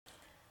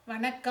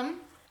வணக்கம்.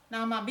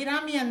 நாம்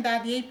அபிராமி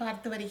அந்தாதியை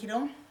பார்த்து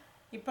வருகிறோம்.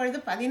 இப்பொழுது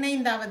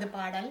 15வது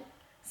பாடல்.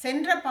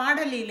 சென்ற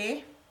பாடலிலே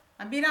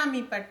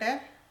அபிராமி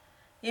பட்டர்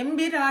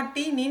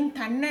எம்பிராட்டி நின்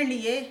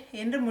தன்னழியே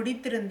என்று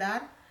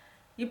முடித்திருந்தார்.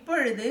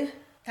 இப்பொழுது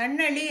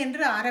தன்னழி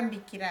என்று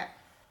ஆரம்பிக்கிறார்.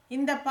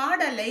 இந்த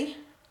பாடலை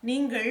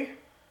நீங்கள்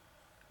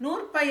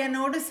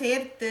நூற்பயனோடு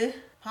சேர்த்து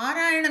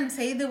பாராயணம்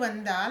செய்து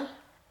வந்தால்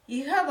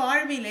இக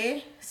வாழ்விலே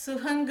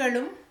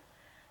சுகங்களும்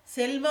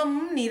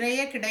செல்வமும் நிறைய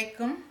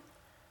கிடைக்கும்,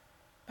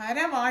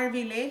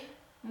 பரவாழ்விலே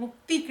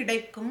முக்தி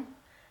கிடைக்கும்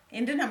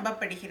என்று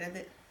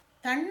நம்பப்படுகிறது.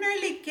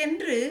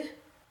 தன்னழிக்கென்று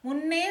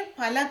முன்னே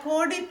பல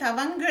கோடி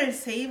தவங்கள்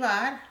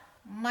செய்வார்,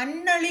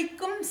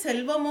 மண்ணளிக்கும்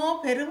செல்வமோ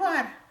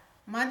பெறுவார்.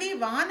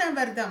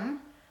 மதிவானவர்தம்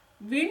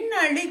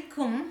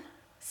விண்ணளிக்கும்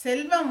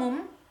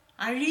செல்வமும்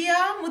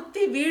அழியா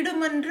முத்தி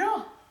வீடுமன்றோ.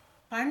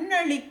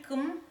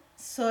 பண்ணளிக்கும்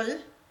சொல்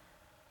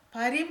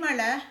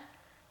பரிமள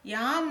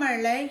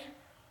யாமளை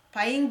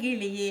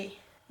பைங்கிளியே.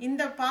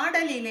 இந்த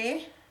பாடலிலே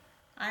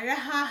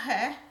அழகாக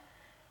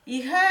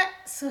இக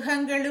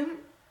சுகங்களும்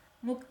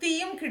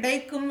முக்தியும்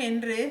கிடைக்கும்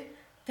என்று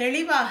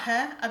தெளிவாக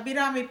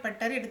அபிராமி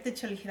பட்டர்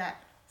எடுத்துச் சொல்கிறார்.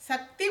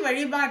 சக்தி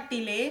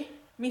வழிபாட்டிலே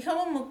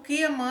மிகவும்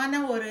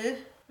முக்கியமான ஒரு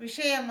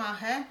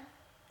விஷயமாக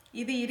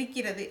இது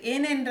இருக்கிறது.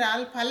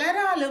 ஏனென்றால்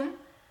பலராலும்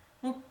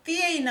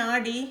முக்தியை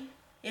நாடி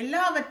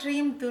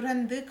எல்லாவற்றையும்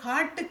துறந்து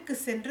காட்டுக்கு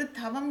சென்று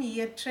தவம்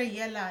இயற்ற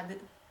இயலாது.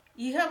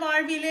 இக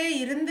வாழ்விலே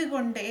இருந்து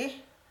கொண்டே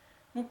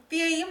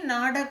முக்தியையும்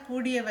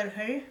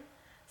நாடக்கூடியவர்கள்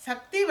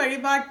சக்தி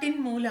வழிபாட்டின்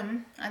மூலம்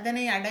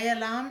அதனை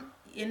அடையலாம்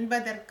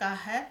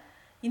என்பதற்காக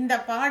இந்த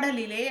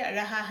பாடலிலே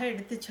அழகாக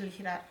எடுத்துச்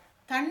சொல்கிறார்.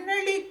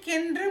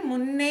 தன்னழிக்கென்று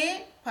முன்னே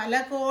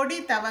பல கோடி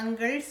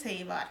தவங்கள்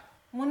செய்வார்.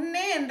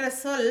 முன்னே என்ற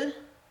சொல்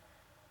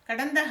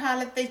கடந்த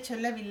காலத்தை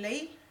சொல்லவில்லை.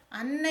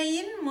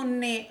 அன்னையின்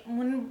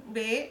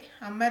முன்பே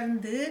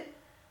அமர்ந்து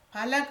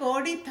பல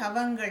கோடி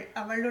தவங்கள்,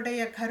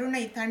 அவளுடைய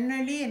கருணை,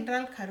 தன்னழி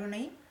என்றால்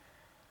கருணை,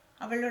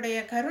 அவளுடைய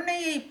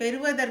கருணையை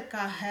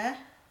பெறுவதற்காக,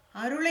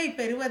 அருளை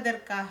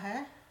பெறுவதற்காக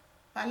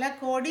பல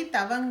கோடி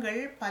தவங்கள்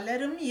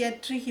பலரும்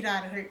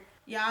இயற்றுகிறார்கள்.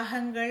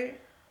 யாகங்கள்,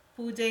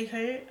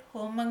 பூஜைகள்,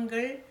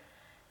 ஹோமங்கள்,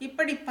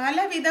 இப்படி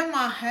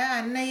பலவிதமாக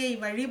அன்னையை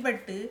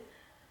வழிபட்டு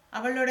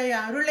அவளுடைய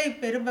அருளை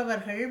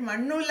பெறுபவர்கள்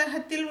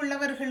மண்ணுலகத்தில்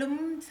உள்ளவர்களும்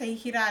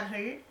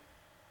செய்கிறார்கள்.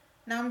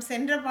 நாம்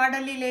சென்ற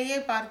பாடலிலேயே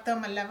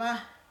பார்த்தோம் அல்லவா,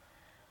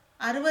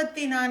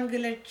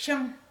 64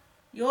 லட்சம்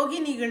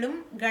யோகினிகளும்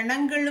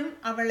கணங்களும்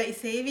அவளை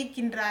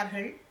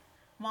சேவிக்கின்றார்கள்,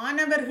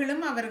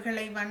 வானவர்களும்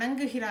அவர்களை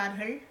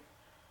வணங்குகிறார்கள்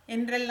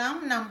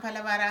என்றெல்லாம் நாம்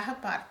பலவாறாக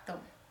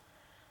பார்த்தோம்.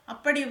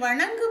 அப்படி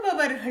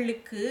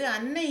வணங்குபவர்களுக்கு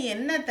அன்னை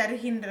என்ன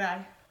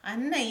தருகின்றாள்?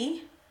 அன்னை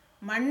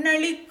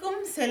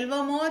மண்ணளிக்கும்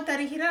செல்வமோ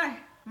தருகிறாள்.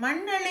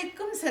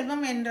 மண்ணளிக்கும்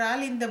செல்வம்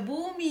என்றால் இந்த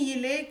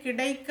பூமியிலே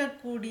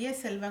கிடைக்கக்கூடிய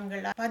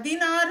செல்வங்கள்.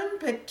 16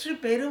 பெற்று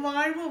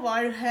பெருவாழ்வு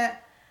வாழ்க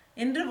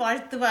என்று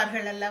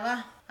வாழ்த்துவார்கள் அல்லவா,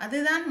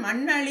 அதுதான்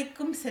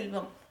மண்ணளிக்கும்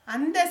செல்வம்.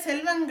 அந்த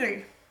செல்வங்கள்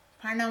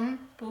பணம்,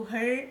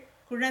 புகழ்,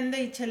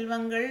 குழந்தை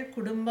செல்வங்கள்,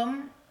 குடும்பம்,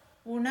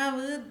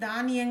 உணவு,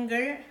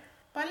 தானியங்கள்,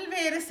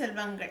 பல்வேறு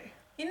செல்வங்கள்,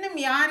 இன்னும்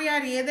யார்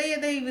யார் எதை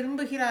எதை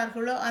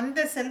விரும்புகிறார்களோ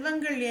அந்த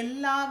செல்வங்கள்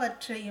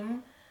எல்லாவற்றையும்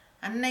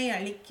அன்னை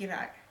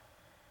அளிக்கிறாள்.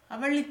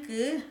 அவளுக்கு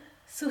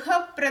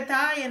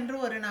சுகப்பிரதா என்று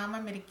ஒரு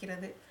நாமம்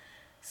இருக்கிறது.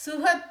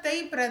 சுகத்தை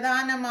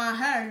பிரதானமாக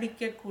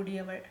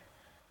அளிக்கக்கூடியவள்.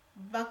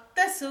 பக்த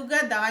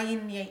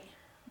சுகதாயின்யை,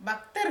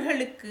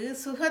 பக்தர்களுக்கு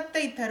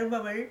சுகத்தை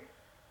தருபவள்,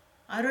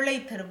 அருளை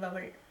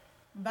தருபவள்.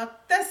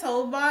 பக்த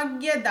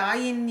சௌபாகிய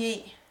தாயின்யை,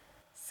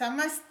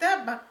 சமஸ்த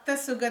பக்த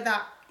சுகதா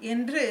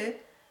என்று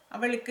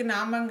அவளுக்கு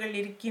நாமங்கள்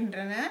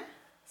இருக்கின்றன.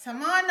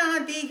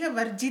 சமானாதீக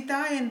வர்ஜிதா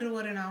என்று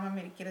ஒரு நாமம்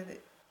இருக்கிறது.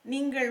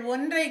 நீங்கள்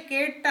ஒன்றை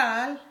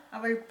கேட்டால்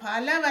அவள்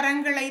பல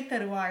வரங்களை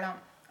தருவாளாம்,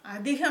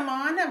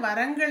 அதிகமான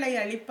வரங்களை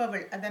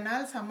அளிப்பவள்.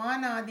 அதனால்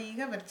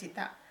சமானாதீக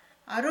வர்ஜிதா.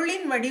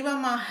 அருளின்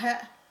வடிவமாக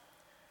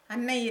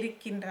அன்னை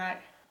இருக்கின்றாள்.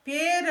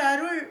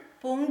 பேரருள்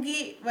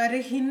பொங்கி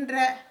வருகின்ற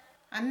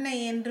அன்னை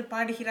என்று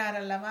பாடுகிறார்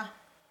அல்லவா.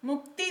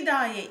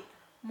 முக்திதாயை,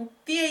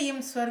 முக்தியையும்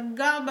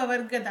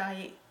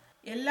ஸ்வர்காபவர்கதாயை,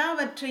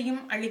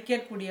 எல்லாவற்றையும்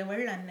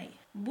அளிக்கக்கூடியவள் அன்னை.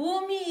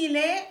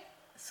 பூமியிலே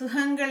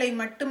சுகங்களை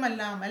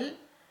மட்டுமல்லாமல்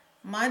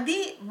மதி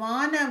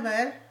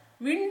வானவர்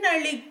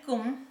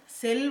விண்ணளிக்கும்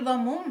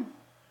செல்வமும்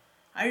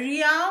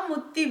அழியா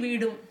முத்தி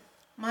வீடும்.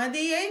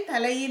 மதியை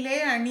தலையிலே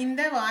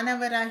அணிந்த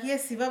வானவராகிய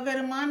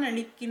சிவபெருமான்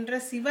அளிக்கின்ற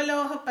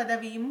சிவலோக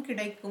பதவியும்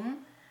கிடைக்கும்,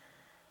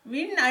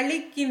 விண்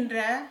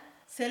அளிக்கின்ற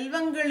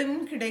செல்வங்களும்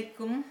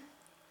கிடைக்கும்.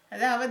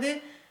 அதாவது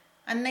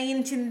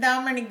அன்னையின்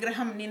சிந்தாமணி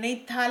கிரகம்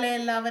நினைத்தாலே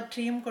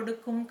எல்லாவற்றையும்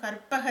கொடுக்கும்,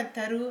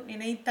 கற்பகத்தரு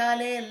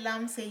நினைத்தாலே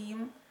எல்லாம்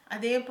செய்யும்.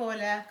 அதே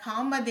போல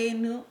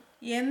காமதேனு,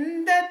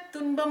 எந்த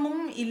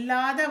துன்பமும்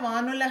இல்லாத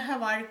வானுலக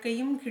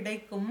வாழ்க்கையும்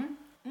கிடைக்கும்,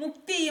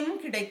 முக்தியும்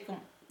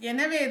கிடைக்கும்.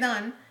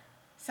 எனவேதான்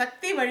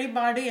சக்தி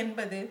வழிபாடு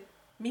என்பது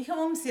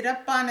மிகவும்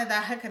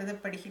சிறப்பானதாக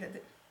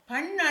கருதப்படுகிறது.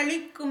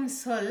 பண்ணளிக்கும்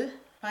சொல்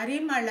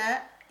பரிமள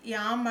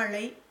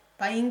யாமளை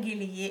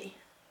பைங்கிளியே.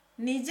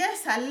 நிஜ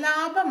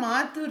சல்லாப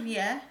மாதுரிய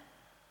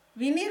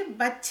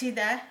வினிர்பச்சித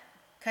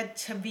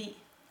கச்சபி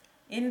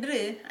என்று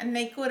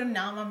அன்னைக்கு ஒரு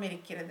நாமம்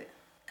இருக்கிறது.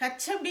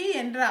 கச்சபி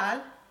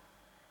என்றால்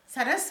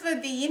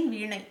சரஸ்வதியின்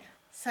வீணை.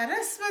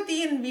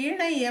 சரஸ்வதியின்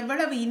வீணை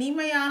எவ்வளவு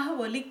இனிமையாக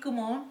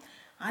ஒலிக்குமோ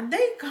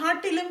அதை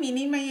காட்டிலும்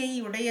இனிமையை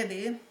உடையது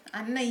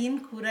அன்னையின்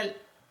குரல்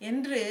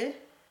என்று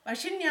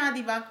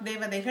வஷின்யாதி வாக்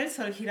தேவதைகள்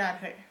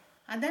சொல்கிறார்கள்.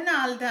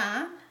 அதனால்தான்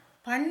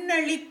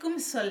பண்ணளிக்கும்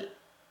சொல்,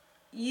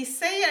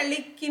 இசை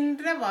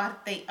அளிக்கின்ற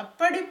வார்த்தை,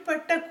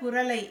 அப்படிப்பட்ட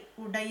குரலை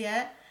உடைய,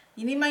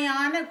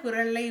 இனிமையான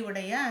குரலை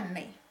உடைய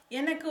அன்னை.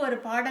 எனக்கு ஒரு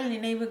பாடல்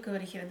நினைவுக்கு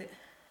வருகிறது.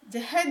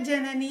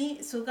 ஜெகஜனனி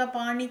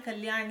சுகபாணி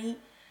கல்யாணி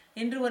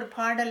என்று ஒரு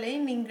பாடலை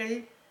நீங்கள்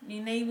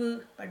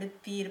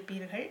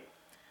நினைவுபடுத்தியிருப்பீர்கள்.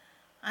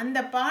 அந்த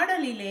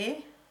பாடலிலே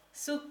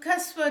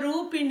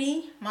சுக்கஸ்வரூபிணி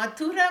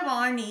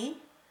மதுரவாணி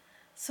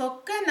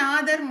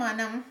சொக்கநாதர்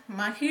மனம்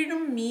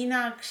மகிழும்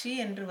மீனாட்சி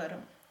என்று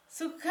வரும்.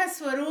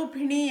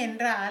 சுக்கஸ்வரூபிணி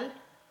என்றால்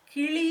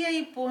கிளியை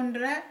போன்ற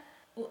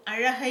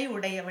அழகை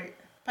உடையவள்.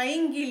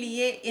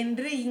 பைங்கிளியே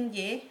என்று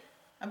இங்கே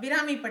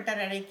அபிராமி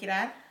பட்டர்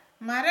அழைக்கிறார்.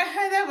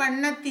 மரகத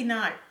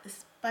வண்ணத்தினாள்,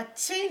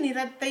 பச்சை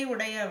நிறத்தை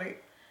உடையவள்.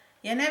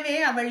 எனவே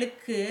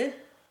அவளுக்கு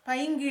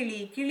பைங்கிளி,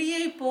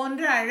 கிளியை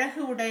போன்ற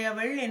அழகு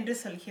உடையவள் என்று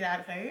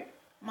சொல்கிறார்கள்.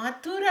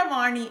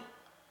 மதுரவாணி,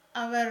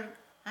 அவர்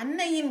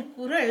அன்னையின்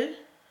குரல்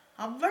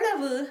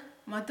அவ்வளவு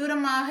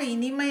மதுரமாக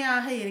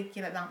இனிமையாக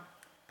இருக்கிறதாம்.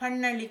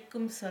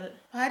 பண்ணளிக்கும் சொல்.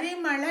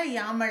 பரிமள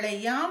யாமளை,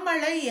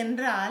 யாமளை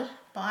என்றால்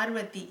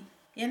பார்வதி.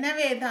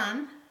 எனவேதான்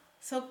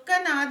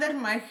சொக்கநாதர்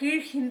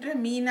மகிழ்கின்ற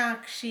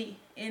மீனாட்சி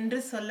என்று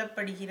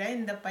சொல்லப்படுகிற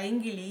இந்த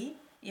பைங்கிளி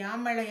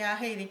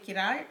யாமளையாக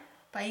இருக்கிறாள்,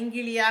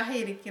 பைங்கிளியாக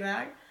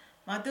இருக்கிறாள்,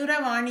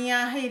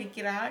 மதுரவாணியாக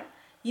இருக்கிறாள்.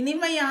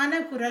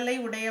 இனிமையான குரலை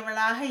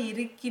உடையவளாக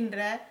இருக்கின்ற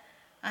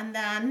அந்த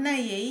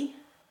அன்னையை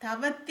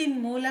தவத்தின்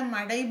மூலம்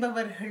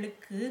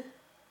அடைபவர்களுக்கு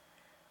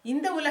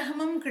இந்த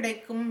உலகமும்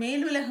கிடைக்கும்,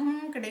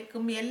 மேலுலகமும்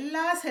கிடைக்கும்,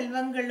 எல்லா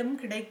செல்வங்களும்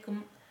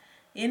கிடைக்கும்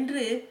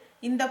என்று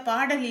இந்த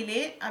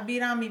பாடலிலே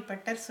அபிராமி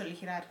பட்டர்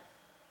சொல்கிறார்.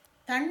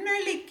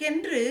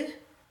 தன்னளிக்கென்று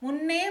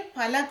முன்னே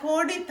பல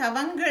கோடி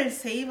தவங்கள்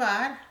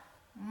செய்வார்,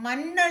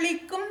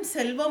 மண்ணளிக்கும்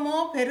செல்வமோ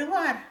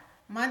பெறுவார்.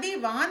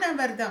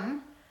 மதிவானவர்தம்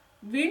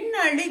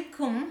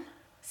விண்ணளிக்கும்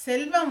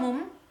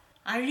செல்வமும்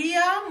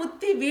அழியா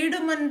முத்தி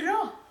வீடுமன்றோ.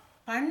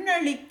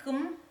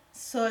 பண்ணளிக்கும்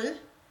சொல்,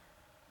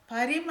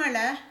 பரிமள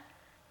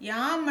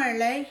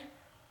யாமளை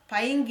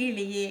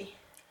பைங்கிளியே.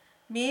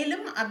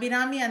 மேலும்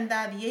அபிராமி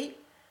அந்தாதியை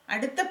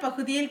அடுத்த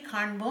பகுதியில்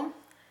காண்போம்.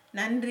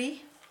 நன்றி,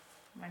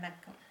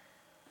 வணக்கம்.